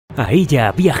Ahí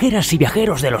ya, viajeras y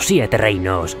viajeros de los 7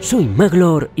 reinos, soy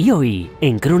Maglor y hoy,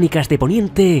 en Crónicas de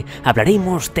Poniente,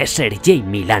 hablaremos de Ser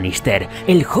Jaime Lannister,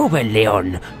 el joven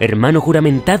león, hermano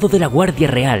juramentado de la Guardia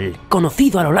Real,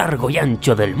 conocido a lo largo y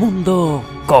ancho del mundo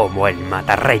como el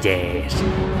MATARREYES.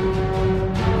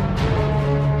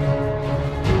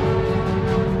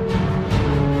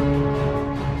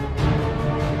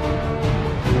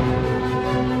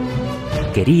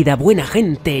 Querida buena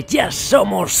gente, ya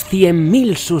somos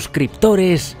 100.000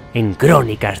 suscriptores en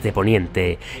Crónicas de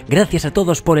Poniente. Gracias a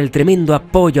todos por el tremendo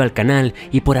apoyo al canal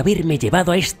y por haberme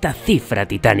llevado a esta cifra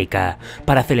titánica.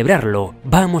 Para celebrarlo,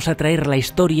 vamos a traer la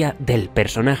historia del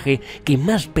personaje que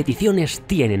más peticiones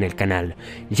tiene en el canal,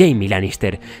 Jaime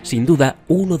Lannister, sin duda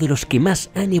uno de los que más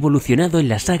han evolucionado en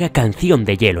la saga Canción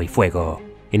de Hielo y Fuego.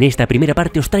 En esta primera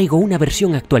parte os traigo una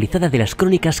versión actualizada de las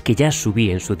crónicas que ya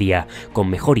subí en su día, con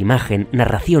mejor imagen,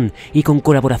 narración y con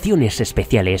colaboraciones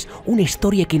especiales, una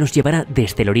historia que nos llevará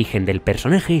desde el origen del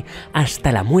personaje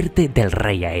hasta la muerte del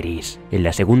rey Aerys. En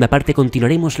la segunda parte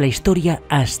continuaremos la historia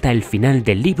hasta el final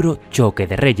del libro Choque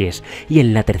de Reyes, y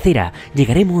en la tercera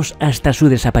llegaremos hasta su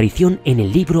desaparición en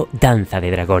el libro Danza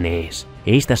de Dragones.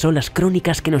 Estas son las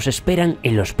crónicas que nos esperan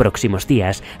en los próximos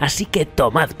días, así que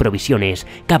tomad provisiones,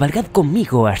 cabalgad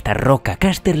conmigo hasta Roca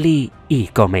Casterly y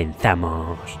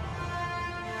comenzamos.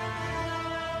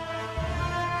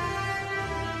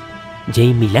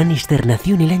 Jaime Lannister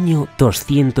nació en el año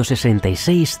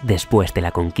 266 después de la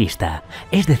conquista,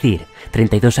 es decir,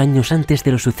 32 años antes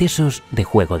de los sucesos de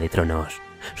Juego de Tronos.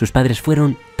 Sus padres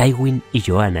fueron Tywin y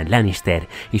Joanna Lannister,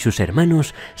 y sus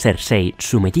hermanos Cersei,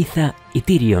 su melliza, y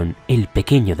Tyrion, el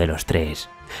pequeño de los tres.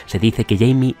 Se dice que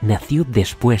Jaime nació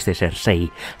después de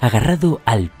Cersei, agarrado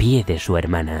al pie de su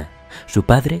hermana. Su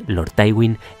padre, Lord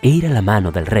Tywin, era la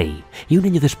mano del rey, y un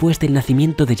año después del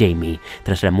nacimiento de Jaime,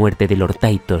 tras la muerte de Lord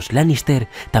Tytos Lannister,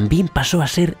 también pasó a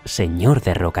ser señor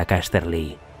de Roca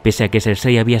Casterly. Pese a que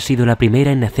Cersei había sido la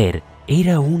primera en nacer,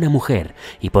 era una mujer,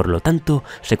 y por lo tanto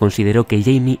se consideró que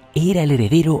Jaime era el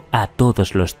heredero a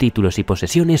todos los títulos y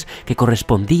posesiones que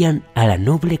correspondían a la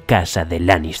noble casa de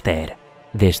Lannister.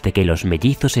 Desde que los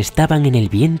mellizos estaban en el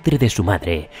vientre de su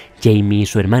madre, Jaime y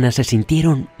su hermana se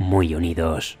sintieron muy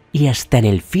unidos, y hasta en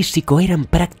el físico eran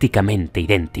prácticamente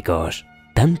idénticos.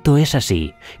 Tanto es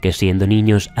así, que siendo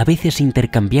niños a veces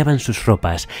intercambiaban sus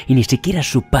ropas y ni siquiera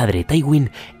su padre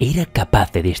Tywin era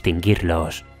capaz de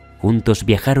distinguirlos. Juntos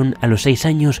viajaron a los 6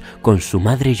 años con su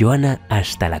madre Joanna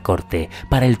hasta la corte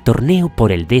para el torneo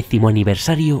por el 10º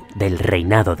aniversario del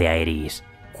reinado de Aerys.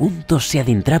 Juntos se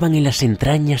adentraban en las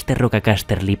entrañas de Roca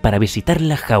Casterly para visitar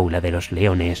la jaula de los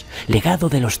leones, legado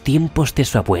de los tiempos de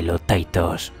su abuelo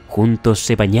Tytos. Juntos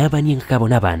se bañaban y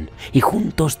enjabonaban, y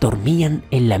juntos dormían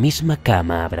en la misma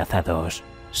cama abrazados.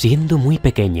 Siendo muy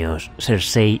pequeños,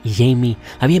 Cersei y Jaime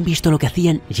habían visto lo que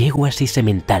hacían yeguas y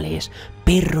sementales,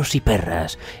 perros y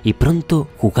perras, y pronto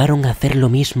jugaron a hacer lo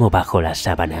mismo bajo las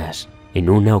sábanas. En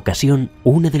una ocasión,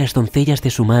 una de las doncellas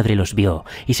de su madre los vio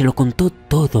y se lo contó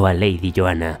todo a Lady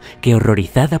Joanna, que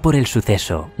horrorizada por el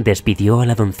suceso, despidió a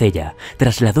la doncella,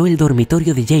 trasladó el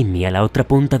dormitorio de Jaime a la otra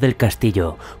punta del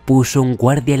castillo, puso un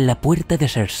guardia en la puerta de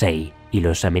Cersei y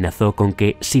los amenazó con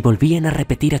que, si volvían a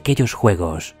repetir aquellos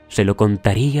juegos, se lo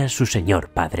contaría a su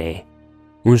señor padre.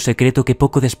 Un secreto que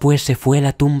poco después se fue a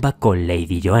la tumba con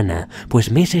Lady Joanna,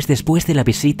 pues meses después de la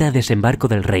visita a Desembarco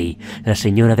del Rey, la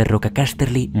señora de Roca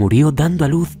Casterly murió dando a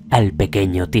luz al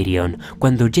pequeño Tyrion,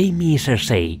 cuando Jaime y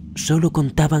Cersei solo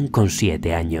contaban con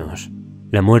 7 años.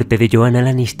 La muerte de Joanna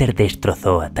Lannister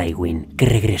destrozó a Tywin, que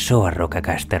regresó a Roca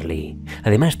Casterly.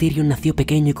 Además, Tyrion nació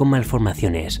pequeño y con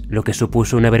malformaciones, lo que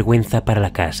supuso una vergüenza para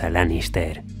la casa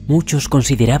Lannister. Muchos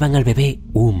consideraban al bebé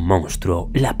un monstruo,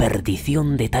 la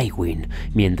perdición de Tywin,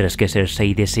 mientras que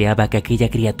Cersei deseaba que aquella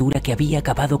criatura que había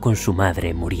acabado con su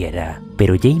madre muriera.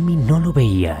 Pero Jaime no lo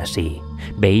veía así.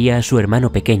 Veía a su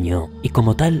hermano pequeño y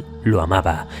como tal lo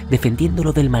amaba,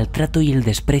 defendiéndolo del maltrato y el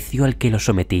desprecio al que lo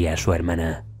sometía a su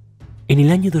hermana. En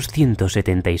el año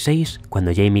 276,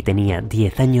 cuando Jaime tenía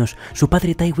 10 años, su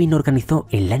padre Tywin organizó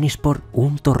en Lannisport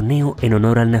un torneo en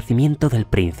honor al nacimiento del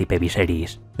príncipe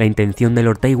Viserys. La intención de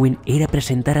Lord Tywin era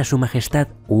presentar a su majestad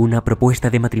una propuesta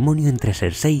de matrimonio entre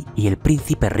Cersei y el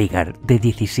príncipe Rhaegar, de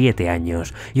 17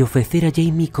 años, y ofrecer a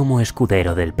Jaime como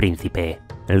escudero del príncipe.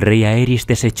 El rey Aerys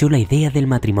desechó la idea del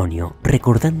matrimonio,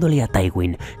 recordándole a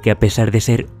Tywin que a pesar de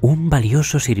ser un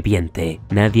valioso sirviente,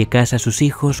 nadie casa a sus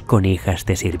hijos con hijas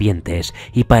de sirvientes,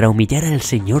 y para humillar al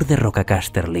señor de Roca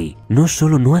Casterly, no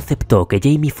solo no aceptó que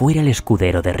Jaime fuera el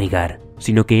escudero de Rhaegar,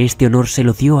 sino que este honor se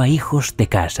lo dio a hijos de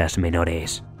casas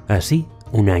menores. Así,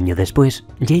 Un año después,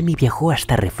 Jaime viajó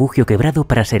hasta Refugio Quebrado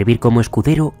para servir como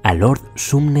escudero a Lord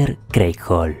Sumner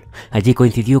Craighall. Allí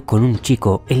coincidió con un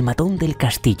chico, el matón del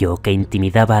castillo, que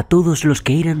intimidaba a todos los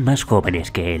que eran más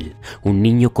jóvenes que él. Un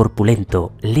niño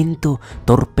corpulento, lento,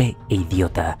 torpe e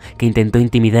idiota, que intentó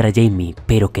intimidar a Jaime,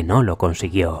 pero que no lo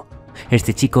consiguió.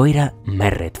 Este chico era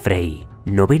Merred Frey,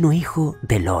 noveno hijo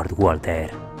de Lord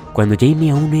Walter. Cuando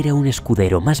Jaime aún era un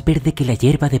escudero más verde que la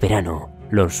hierba de verano,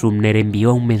 Lord Sumner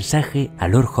envió un mensaje a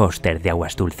Lord Hoster de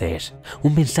Aguas Dulces,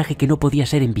 un mensaje que no podía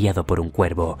ser enviado por un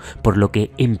cuervo, por lo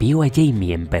que envió a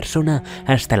Jaime en persona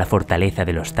hasta la fortaleza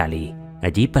de los Tully.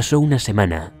 Allí pasó una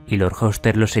semana y Lord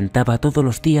Hoster lo sentaba todos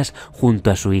los días junto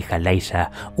a su hija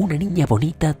Lysa, una niña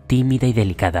bonita, tímida y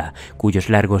delicada, cuyos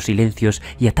largos silencios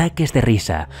y ataques de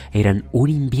risa eran un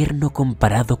invierno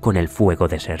comparado con el fuego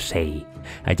de Cersei.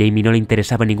 A Jaime no le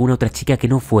interesaba ninguna otra chica que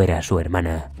no fuera su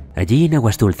hermana. Allí en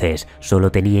Aguas Dulces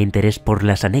solo tenía interés por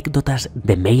las anécdotas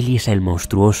de Meleys el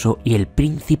monstruoso y el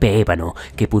príncipe ébano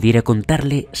que pudiera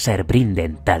contarle Ser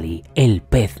Brynden Tully, el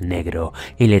pez negro,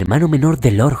 el hermano menor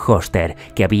de Lord Hoster,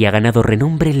 que había ganado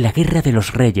renombre en la guerra de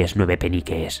los reyes nueve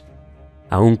peniques.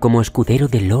 Aún como escudero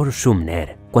de Lord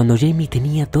Sumner, cuando Jaime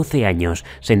tenía 12 años,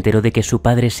 se enteró de que su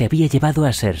padre se había llevado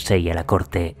a Cersei a la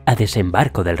corte, a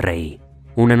Desembarco del Rey.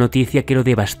 Una noticia que lo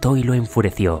devastó y lo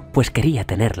enfureció, pues quería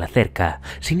tenerla cerca.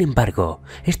 Sin embargo,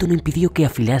 esto no impidió que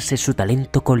afilase su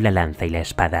talento con la lanza y la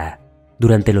espada.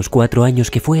 Durante los 4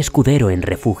 años que fue escudero en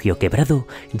Refugio Quebrado,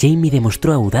 Jaime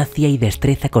demostró audacia y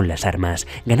destreza con las armas,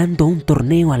 ganando un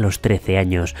torneo a los 13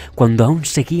 años, cuando aún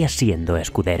seguía siendo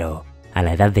escudero. A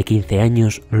la edad de 15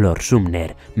 años, Lord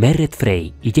Sumner, Merred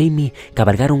Frey y Jaime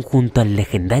cabalgaron junto al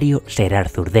legendario Ser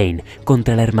Arthur Dayne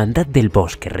contra la Hermandad del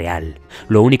Bosque Real.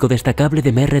 Lo único destacable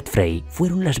de Merred Frey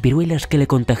fueron las viruelas que le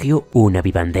contagió una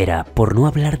vivandera, por no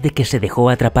hablar de que se dejó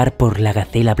atrapar por la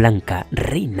gacela blanca,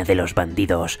 reina de los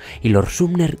bandidos, y Lord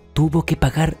Sumner tuvo que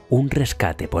pagar un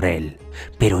rescate por él.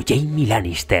 Pero Jaime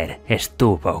Lannister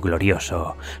estuvo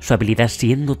glorioso. Su habilidad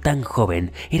siendo tan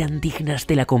joven eran dignas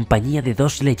de la compañía de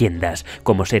 2 leyendas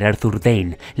como Ser Arthur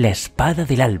Dayne, la Espada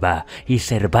del Alba, y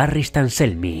Ser Barristan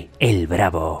Selmy, el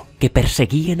Bravo, que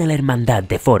perseguían a la hermandad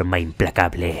de forma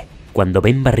implacable. Cuando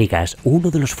Ben Barrigas,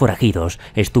 uno de los forajidos,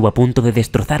 estuvo a punto de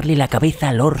destrozarle la cabeza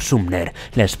a Lord Sumner,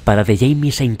 la espada de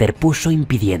Jaime se interpuso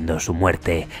impidiendo su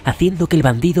muerte, haciendo que el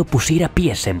bandido pusiera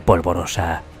pies en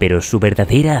polvorosa. Pero su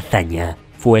verdadera hazaña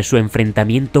fue su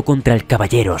enfrentamiento contra el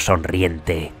Caballero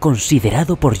Sonriente,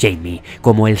 considerado por Jaime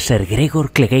como el Ser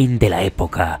Gregor Clegane de la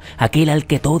época, aquel al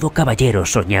que todo caballero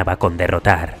soñaba con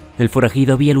derrotar. El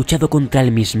forajido había luchado contra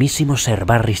el mismísimo Ser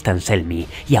Barristan Selmy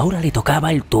y ahora le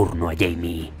tocaba el turno a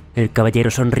Jaime. El Caballero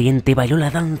Sonriente bailó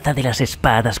la danza de las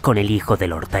espadas con el hijo de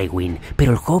Lord Tywin,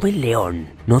 pero el joven león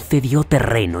no cedió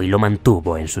terreno y lo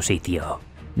mantuvo en su sitio.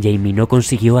 Jaime no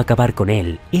consiguió acabar con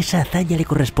él. Esa hazaña le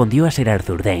correspondió a Ser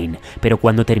Arthur Dayne, pero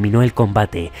cuando terminó el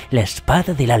combate, la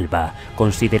Espada del Alba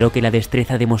consideró que la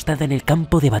destreza demostrada en el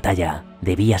campo de batalla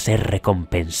debía ser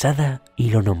recompensada y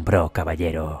lo nombró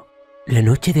caballero. La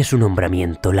noche de su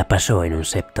nombramiento la pasó en un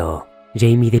septo.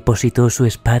 Jaime depositó su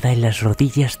espada en las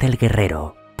rodillas del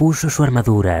guerrero, puso su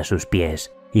armadura a sus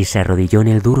pies y se arrodilló en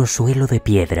el duro suelo de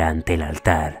piedra ante el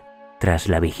altar. Tras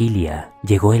la vigilia,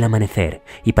 llegó el amanecer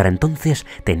y para entonces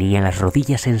tenía las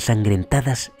rodillas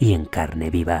ensangrentadas y en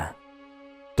carne viva.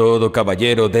 Todo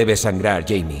caballero debe sangrar,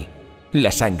 Jaime.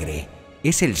 La sangre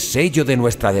es el sello de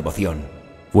nuestra devoción.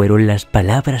 Fueron las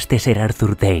palabras de Ser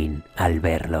Arthur Dayne al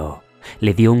verlo.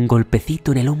 Le dio un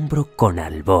golpecito en el hombro con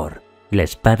albor. La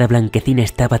espada blanquecina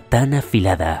estaba tan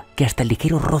afilada que hasta el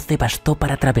ligero roce bastó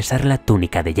para atravesar la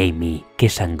túnica de Jaime, que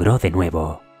sangró de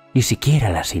nuevo. Ni siquiera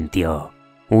la sintió.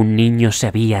 Un niño se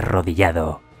había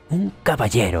arrodillado. Un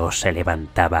caballero se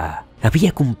levantaba.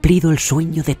 Había cumplido el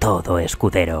sueño de todo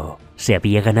escudero. Se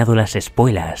había ganado las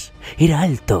espuelas. Era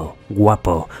alto,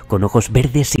 guapo, con ojos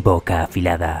verdes y boca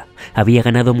afilada. Había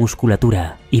ganado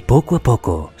musculatura y poco a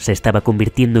poco se estaba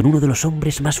convirtiendo en uno de los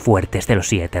hombres más fuertes de los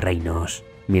 7 reinos.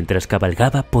 Mientras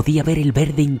cabalgaba podía ver el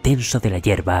verde intenso de la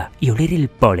hierba y oler el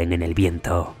polen en el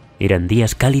viento. Eran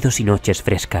días cálidos y noches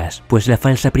frescas, pues la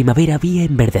falsa primavera había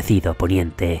enverdecido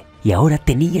Poniente y ahora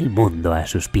tenía el mundo a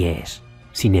sus pies.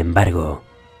 Sin embargo,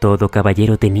 todo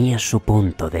caballero tenía su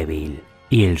punto débil,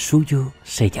 y el suyo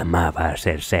se llamaba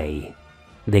Cersei.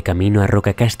 De camino a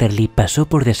Roca Casterly pasó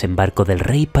por Desembarco del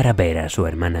Rey para ver a su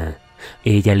hermana.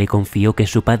 Ella le confió que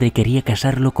su padre quería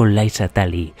casarlo con Lysa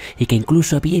Tully y que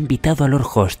incluso había invitado a Lord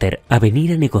Hoster a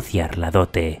venir a negociar la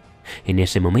dote. En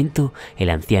ese momento, el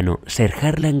anciano Ser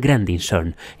Harlan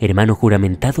Grandinson, hermano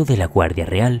juramentado de la Guardia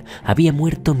Real, había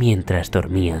muerto mientras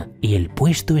dormía y el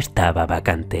puesto estaba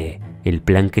vacante. El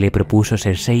plan que le propuso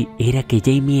Cersei era que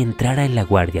Jaime entrara en la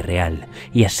Guardia Real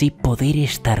y así poder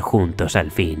estar juntos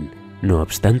al fin. No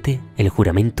obstante, el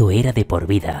juramento era de por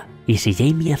vida, y si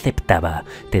Jaime aceptaba,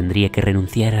 tendría que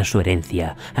renunciar a su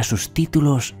herencia, a sus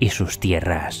títulos y sus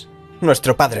tierras.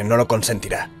 Nuestro padre no lo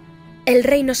consentirá. El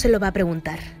rey no se lo va a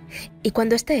preguntar, y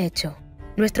cuando esté hecho,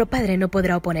 nuestro padre no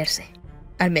podrá oponerse,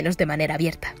 al menos de manera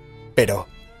abierta. Pero,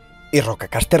 ¿y Roca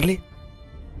Casterly?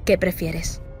 ¿Qué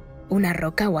prefieres? ¿Una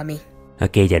roca o a mí?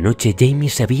 Aquella noche Jaime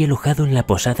se había alojado en la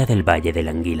posada del Valle de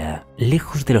la Anguila,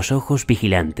 lejos de los ojos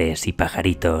vigilantes y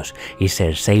pajaritos, y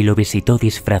Cersei lo visitó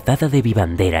disfrazada de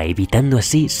vivandera, evitando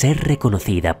así ser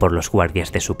reconocida por los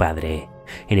guardias de su padre.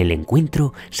 En el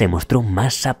encuentro se mostró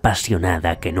más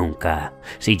apasionada que nunca.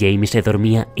 Si Jaime se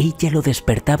dormía, ella lo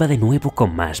despertaba de nuevo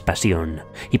con más pasión,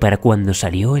 y para cuando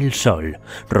salió el sol,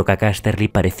 Roca Casterly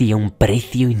parecía un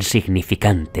precio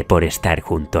insignificante por estar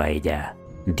junto a ella.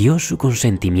 Dio su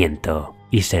consentimiento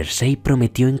y Cersei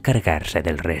prometió encargarse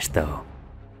del resto.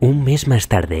 Un mes más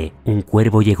tarde, un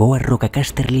cuervo llegó a Roca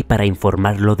Casterly para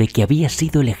informarlo de que había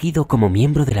sido elegido como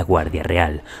miembro de la Guardia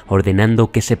Real,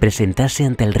 ordenando que se presentase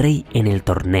ante el rey en el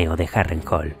torneo de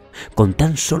Harrenhal. Con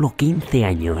tan solo 15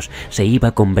 años, se iba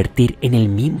a convertir en el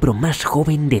miembro más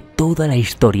joven de toda la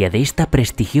historia de esta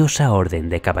prestigiosa orden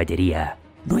de caballería.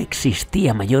 No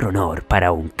existía mayor honor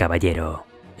para un caballero.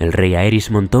 El rey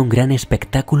Aerys montó un gran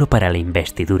espectáculo para la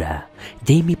investidura.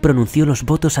 Jaime pronunció los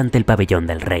votos ante el pabellón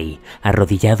del rey,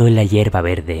 arrodillado en la hierba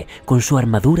verde, con su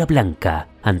armadura blanca,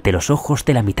 ante los ojos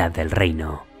de la mitad del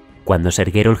reino. Cuando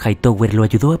Ser Geralt Hightower lo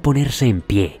ayudó a ponerse en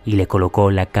pie y le colocó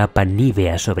la capa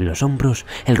nívea sobre los hombros,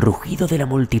 el rugido de la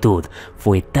multitud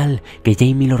fue tal que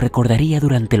Jaime lo recordaría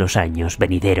durante los años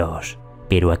venideros.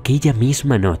 Pero aquella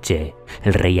misma noche,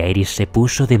 el rey Aerys se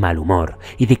puso de mal humor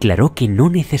y declaró que no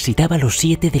necesitaba los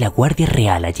 7 de la Guardia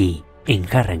Real allí, en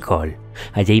Harrenhal.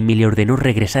 A Jaime le ordenó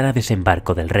regresar a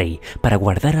Desembarco del Rey para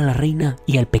guardar a la reina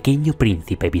y al pequeño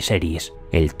príncipe Viserys.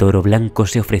 El toro blanco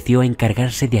se ofreció a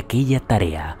encargarse de aquella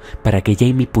tarea para que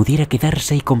Jaime pudiera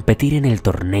quedarse y competir en el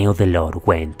torneo de Lord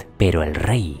Went, pero el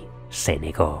rey se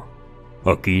negó.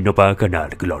 «Aquí no va a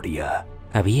ganar gloria»,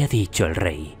 había dicho el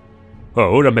rey.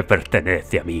 «Ahora me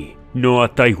pertenece a mí, no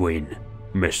a Tywin.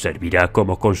 Me servirá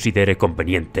como considere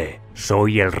conveniente.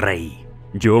 Soy el rey.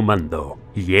 Yo mando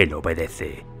y él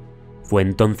obedece». Fue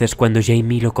entonces cuando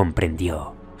Jaime lo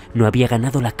comprendió. No había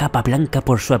ganado la capa blanca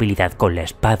por su habilidad con la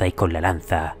espada y con la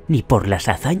lanza, ni por las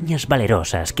hazañas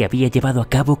valerosas que había llevado a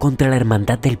cabo contra la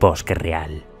Hermandad del Bosque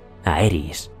Real.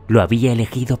 Aerys lo había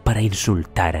elegido para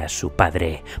insultar a su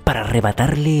padre, para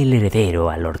arrebatarle el heredero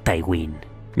a Lord Tywin.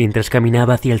 Mientras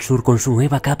caminaba hacia el sur con su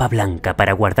nueva capa blanca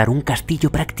para guardar un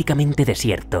castillo prácticamente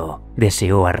desierto,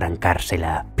 deseó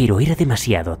arrancársela, pero era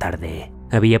demasiado tarde.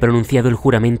 Había pronunciado el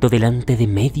juramento delante de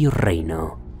medio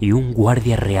reino, y un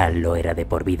guardia real lo era de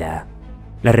por vida.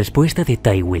 La respuesta de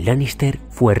Tywin Lannister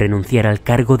fue renunciar al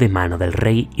cargo de mano del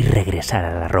rey y regresar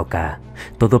a la roca.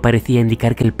 Todo parecía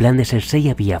indicar que el plan de Cersei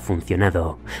había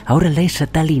funcionado. Ahora Laisa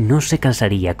Tully no se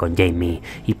cansaría con Jaime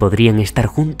y podrían estar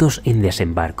juntos en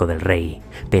Desembarco del Rey.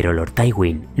 Pero Lord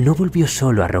Tywin no volvió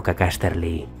solo a Roca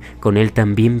Casterly. Con él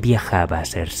también viajaba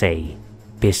Cersei.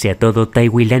 Pese a todo,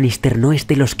 Tywin Lannister no es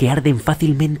de los que arden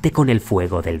fácilmente con el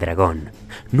fuego del dragón.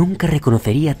 Nunca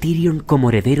reconocería a Tyrion como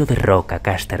heredero de Roca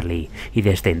Casterly, y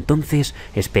desde entonces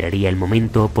esperaría el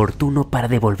momento oportuno para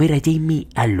devolver a Jaime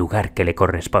al lugar que le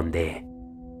corresponde.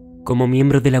 Como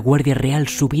miembro de la Guardia Real,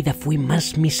 su vida fue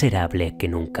más miserable que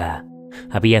nunca.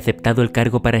 Había aceptado el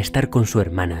cargo para estar con su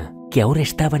hermana, que ahora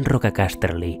estaba en Roca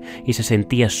Casterly, y se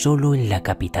sentía solo en la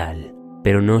capital.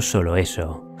 Pero no solo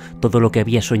eso. Todo lo que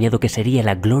había soñado que sería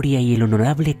la gloria y el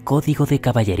honorable código de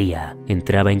caballería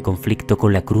entraba en conflicto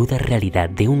con la cruda realidad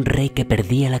de un rey que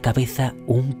perdía la cabeza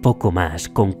un poco más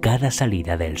con cada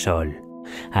salida del sol.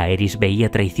 Aerys veía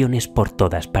traiciones por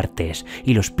todas partes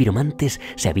y los piromantes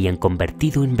se habían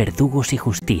convertido en verdugos y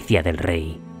justicia del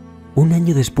rey. Un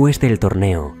año después del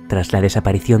torneo, tras la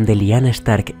desaparición de Lyanna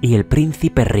Stark y el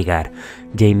príncipe Rhaegar,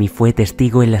 Jaime fue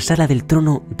testigo en la sala del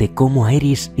trono de cómo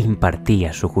Aerys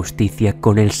impartía su justicia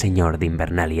con el señor de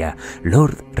Invernalia,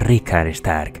 Lord Rickard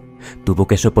Stark. Tuvo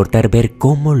que soportar ver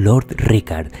cómo Lord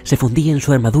Rickard se fundía en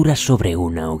su armadura sobre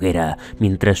una hoguera,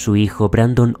 mientras su hijo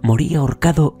Brandon moría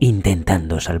ahorcado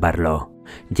intentando salvarlo.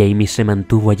 Jaime se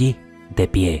mantuvo allí, de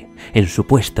pie, en su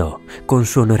puesto, con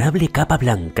su honorable capa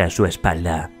blanca a su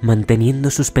espalda,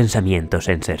 manteniendo sus pensamientos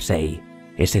en Cersei.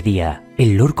 Ese día,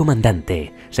 el Lord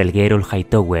Comandante, Ser Geralt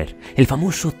Hightower, el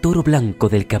famoso toro blanco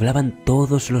del que hablaban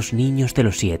todos los niños de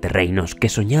los 7 reinos que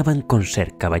soñaban con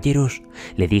ser caballeros,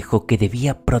 le dijo que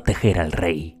debía proteger al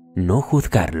rey, no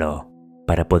juzgarlo.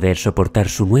 Para poder soportar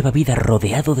su nueva vida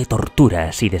rodeado de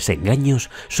torturas y desengaños,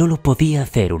 solo podía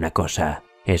hacer una cosa: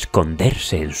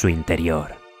 esconderse en su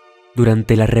interior.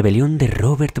 Durante la rebelión de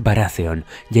Robert Baratheon,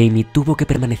 Jaime tuvo que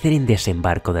permanecer en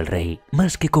Desembarco del Rey,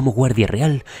 más que como guardia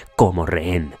real, como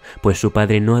rehén, pues su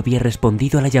padre no había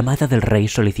respondido a la llamada del rey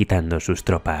solicitando sus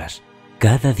tropas.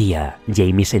 Cada día,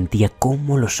 Jaime sentía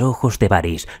cómo los ojos de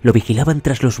Varys lo vigilaban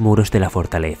tras los muros de la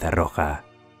Fortaleza Roja.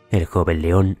 El joven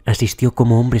león asistió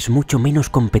como hombres mucho menos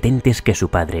competentes que su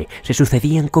padre se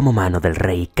sucedían como mano del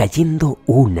rey, cayendo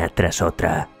una tras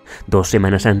otra. 2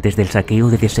 semanas antes del saqueo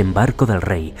de Desembarco del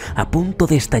Rey, a punto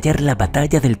de estallar la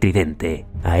batalla del Tridente,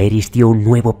 Aerys dio un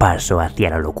nuevo paso hacia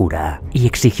la locura y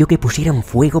exigió que pusieran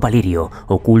fuego valirio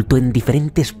oculto en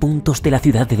diferentes puntos de la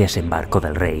ciudad de Desembarco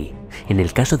del Rey. En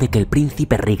el caso de que el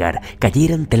príncipe Rhaegar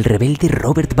cayera ante el rebelde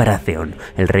Robert Baratheon,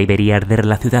 el rey vería arder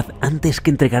la ciudad antes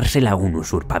que entregársela a un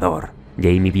usurpador.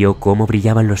 Jaime vio cómo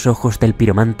brillaban los ojos del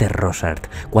piromante Rossard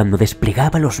cuando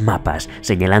desplegaba los mapas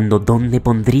señalando dónde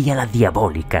pondría la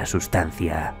diabólica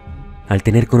sustancia. Al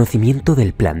tener conocimiento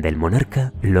del plan del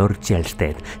monarca, Lord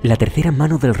Chelstead, la tercera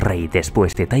mano del rey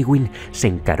después de Tywin, se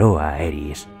encaró a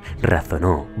Aerys.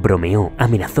 Razonó, bromeó,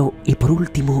 amenazó y por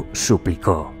último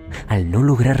suplicó. Al no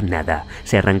lograr nada,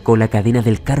 se arrancó la cadena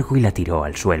del cargo y la tiró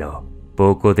al suelo.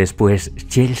 Poco después,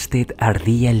 Chelstead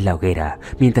ardía en la hoguera,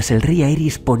 mientras el rey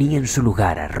Aerys ponía en su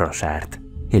lugar a Rossard.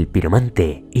 El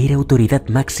piromante era autoridad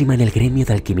máxima en el gremio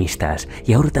de alquimistas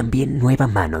y ahora también nueva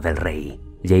mano del rey.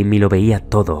 Jaime lo veía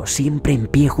todo, siempre en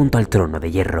pie junto al trono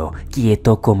de hierro,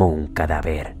 quieto como un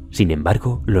cadáver. Sin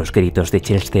embargo, los gritos de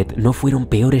Chelstead no fueron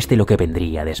peores de lo que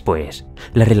vendría después.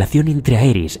 La relación entre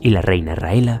Aerys y la reina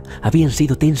Rhaella habían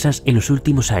sido tensas en los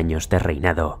últimos años de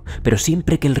reinado, pero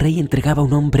siempre que el rey entregaba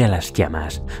un hombre a las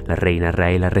llamas, la reina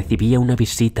Rhaella recibía una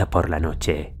visita por la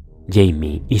noche.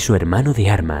 Jaime y su hermano de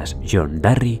armas, Jon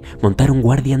Darry, montaron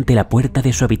guardia ante la puerta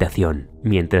de su habitación,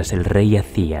 mientras el rey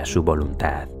hacía su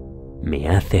voluntad. «Me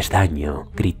haces daño»,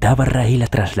 gritaba Rhaella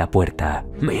tras la puerta.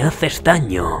 «¡Me haces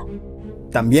daño!».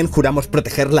 También juramos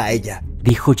protegerla a ella,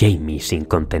 dijo Jaime sin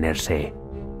contenerse.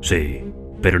 Sí,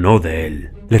 pero no de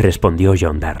él, le respondió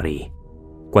Jon Darry.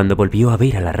 Cuando volvió a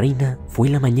ver a la reina, fue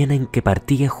la mañana en que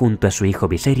partía junto a su hijo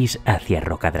Viserys hacia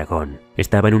Rocadragón.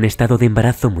 Estaba en un estado de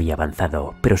embarazo muy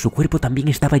avanzado, pero su cuerpo también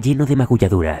estaba lleno de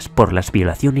magulladuras por las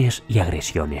violaciones y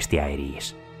agresiones de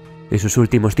Aerys. En sus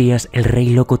últimos días, el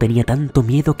Rey Loco tenía tanto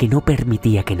miedo que no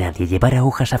permitía que nadie llevara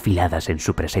hojas afiladas en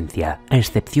su presencia, a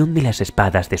excepción de las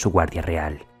espadas de su guardia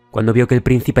real. Cuando vio que el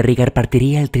príncipe Rhaegar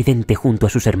partiría el tridente junto a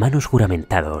sus hermanos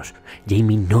juramentados,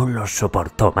 Jaime no los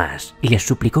soportó más y les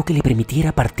suplicó que le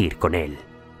permitiera partir con él.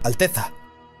 Alteza,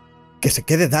 que se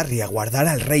quede Darry a guardar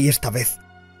al rey esta vez.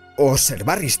 O Ser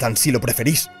Barristan si lo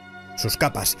preferís. Sus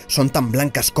capas son tan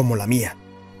blancas como la mía.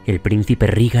 El príncipe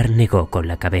Rhaegar negó con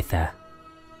la cabeza.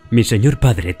 Mi señor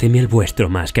padre teme al vuestro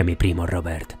más que a mi primo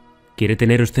Robert. Quiere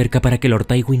teneros cerca para que Lord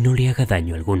Tywin no le haga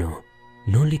daño alguno.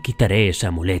 No le quitaré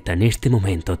esa muleta en este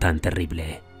momento tan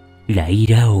terrible. La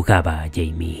ira ahogaba a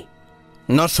Jaime.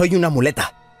 No soy una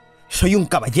muleta. Soy un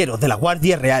caballero de la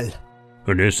Guardia Real.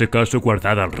 En ese caso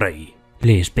guardad al rey,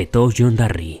 le espetó Jon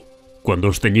Darry. Cuando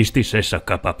os ceñisteis esa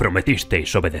capa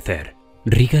prometisteis obedecer.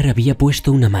 Rhaegar había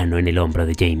puesto una mano en el hombro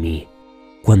de Jaime.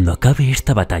 Cuando acabe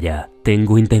esta batalla,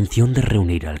 tengo intención de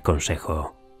reunir al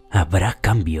consejo. Habrá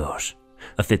cambios.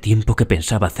 Hace tiempo que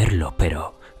pensaba hacerlo,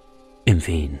 pero... En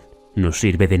fin, no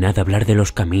sirve de nada hablar de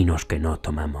los caminos que no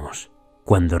tomamos.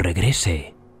 Cuando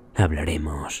regrese,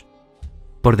 hablaremos.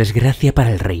 Por desgracia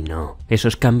para el reino,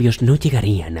 esos cambios no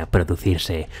llegarían a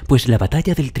producirse, pues la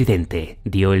batalla del Tridente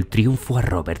dio el triunfo a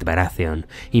Robert Baratheon,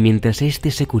 y mientras éste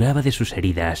se curaba de sus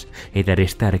heridas, Eddard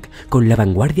Stark, con la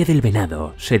vanguardia del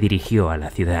venado, se dirigió a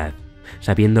la ciudad.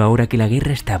 Sabiendo ahora que la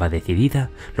guerra estaba decidida,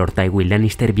 Lord Tywin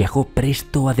Lannister viajó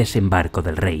presto a Desembarco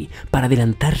del Rey para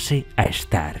adelantarse a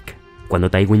Stark. Cuando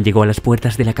Tywin llegó a las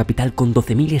puertas de la capital con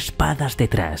 12.000 espadas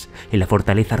detrás, en la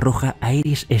Fortaleza Roja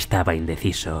Aerys estaba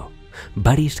indeciso.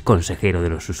 Varys, consejero de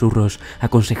los susurros,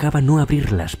 aconsejaba no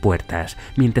abrir las puertas,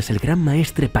 mientras el gran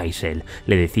maestre Pycelle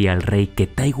le decía al rey que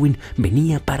Tywin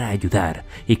venía para ayudar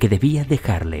y que debía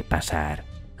dejarle pasar.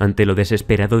 Ante lo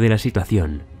desesperado de la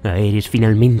situación, Aerys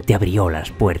finalmente abrió las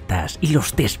puertas y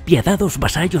los despiadados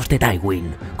vasallos de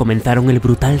Tywin comenzaron el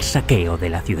brutal saqueo de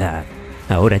la ciudad.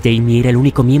 Ahora Jaime era el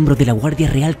único miembro de la Guardia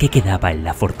Real que quedaba en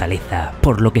la fortaleza,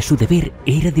 por lo que su deber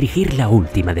era dirigir la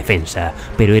última defensa,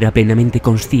 pero era plenamente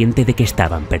consciente de que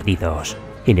estaban perdidos.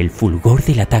 En el fulgor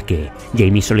del ataque,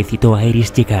 Jaime solicitó a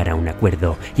Aerys llegar a un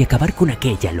acuerdo y acabar con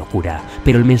aquella locura,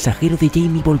 pero el mensajero de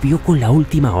Jaime volvió con la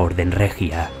última orden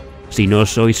regia. «Si no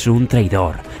sois un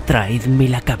traidor, traedme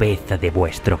la cabeza de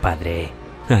vuestro padre».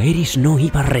 Aerys no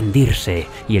iba a rendirse,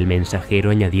 y el mensajero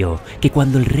añadió que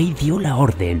cuando el rey dio la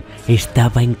orden,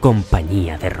 estaba en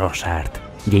compañía de Rossard.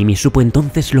 Jaime supo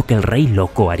entonces lo que el Rey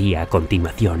Loco haría a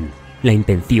continuación. La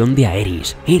intención de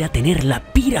Aerys era tener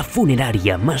la pira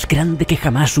funeraria más grande que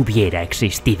jamás hubiera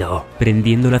existido,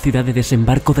 prendiendo la ciudad de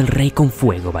Desembarco del rey con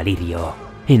fuego valirio.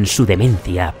 En su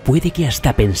demencia, puede que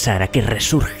hasta pensara que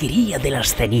resurgiría de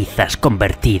las cenizas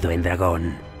convertido en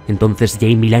dragón. Entonces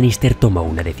Jaime Lannister tomó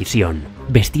una decisión.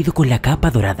 Vestido con la capa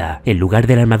dorada, en lugar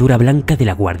de la armadura blanca de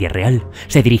la Guardia Real,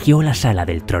 se dirigió a la sala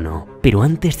del trono. Pero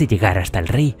antes de llegar hasta el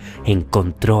rey,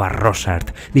 encontró a Rossard,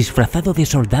 disfrazado de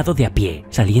soldado de a pie,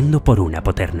 saliendo por una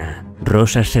poterna.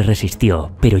 Rossard se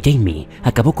resistió, pero Jaime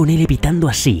acabó con él, evitando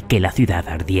así que la ciudad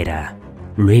ardiera.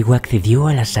 Luego accedió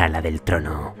a la sala del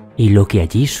trono. Y lo que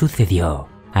allí sucedió,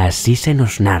 así se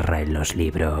nos narra en los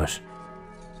libros.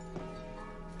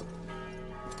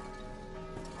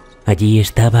 Allí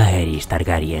estaba Aerys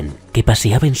Targaryen, que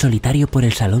paseaba en solitario por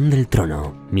el salón del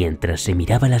trono, mientras se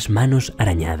miraba las manos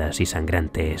arañadas y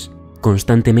sangrantes.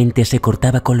 Constantemente se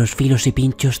cortaba con los filos y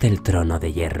pinchos del trono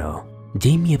de hierro.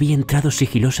 Jaime había entrado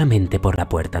sigilosamente por la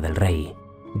puerta del rey.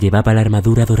 Llevaba la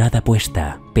armadura dorada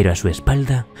puesta, pero a su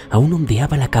espalda aún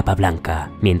ondeaba la capa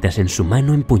blanca, mientras en su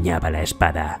mano empuñaba la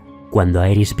espada. Cuando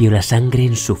Aerys vio la sangre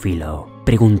en su filo,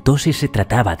 preguntó si se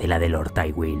trataba de la de Lord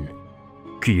Tywin.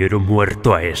 «Quiero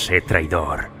muerto a ese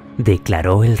traidor»,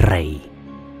 declaró el rey.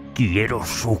 «Quiero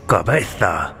su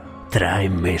cabeza.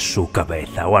 Tráeme su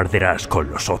cabeza o arderás con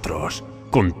los otros,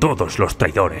 con todos los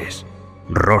traidores.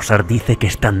 Rossard dice que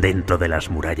están dentro de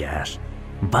las murallas.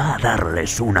 Va a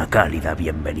darles una cálida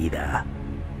bienvenida.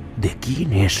 ¿De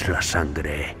quién es la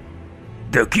sangre?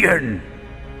 ¿De quién?»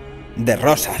 «De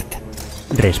Rossard»,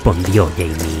 respondió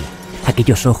Jaime.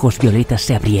 Aquellos ojos violetas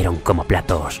se abrieron como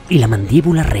platos, y la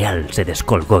mandíbula real se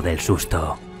descolgó del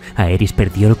susto. Aerys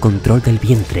perdió el control del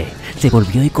vientre, se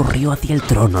volvió y corrió hacia el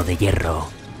trono de hierro.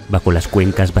 Bajo las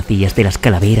cuencas vacías de las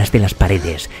calaveras de las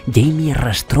paredes, Jaime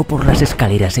arrastró por las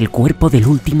escaleras el cuerpo del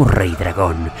último rey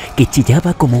dragón, que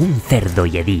chillaba como un cerdo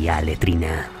y hedía a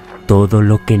letrina. Todo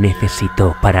lo que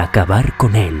necesitó para acabar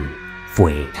con él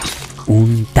fue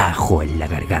un tajo en la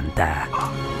garganta.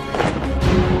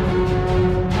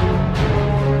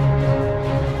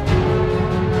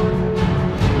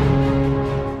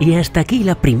 Y hasta aquí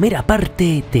la primera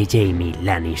parte de Jaime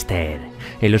Lannister.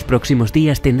 En los próximos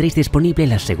días tendréis disponible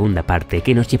la segunda parte,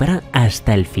 que nos llevará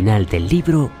hasta el final del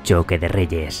libro Choque de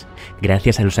Reyes.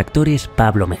 Gracias a los actores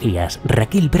Pablo Mejías,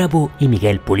 Raquel Bravo y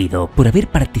Miguel Pulido por haber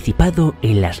participado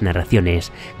en las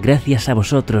narraciones. Gracias a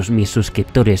vosotros, mis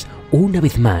suscriptores, una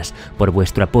vez más por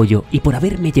vuestro apoyo y por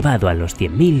haberme llevado a los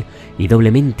 100.000, y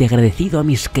doblemente agradecido a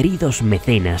mis queridos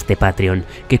mecenas de Patreon,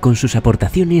 que con sus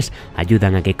aportaciones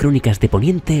ayudan a que Crónicas de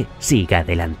Poniente siga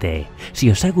adelante.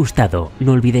 Si os ha gustado,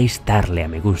 no olvidéis darle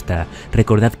a me gusta,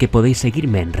 recordad que podéis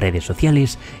seguirme en redes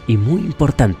sociales y, muy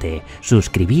importante,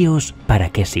 suscribíos para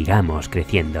que sigamos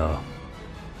creciendo.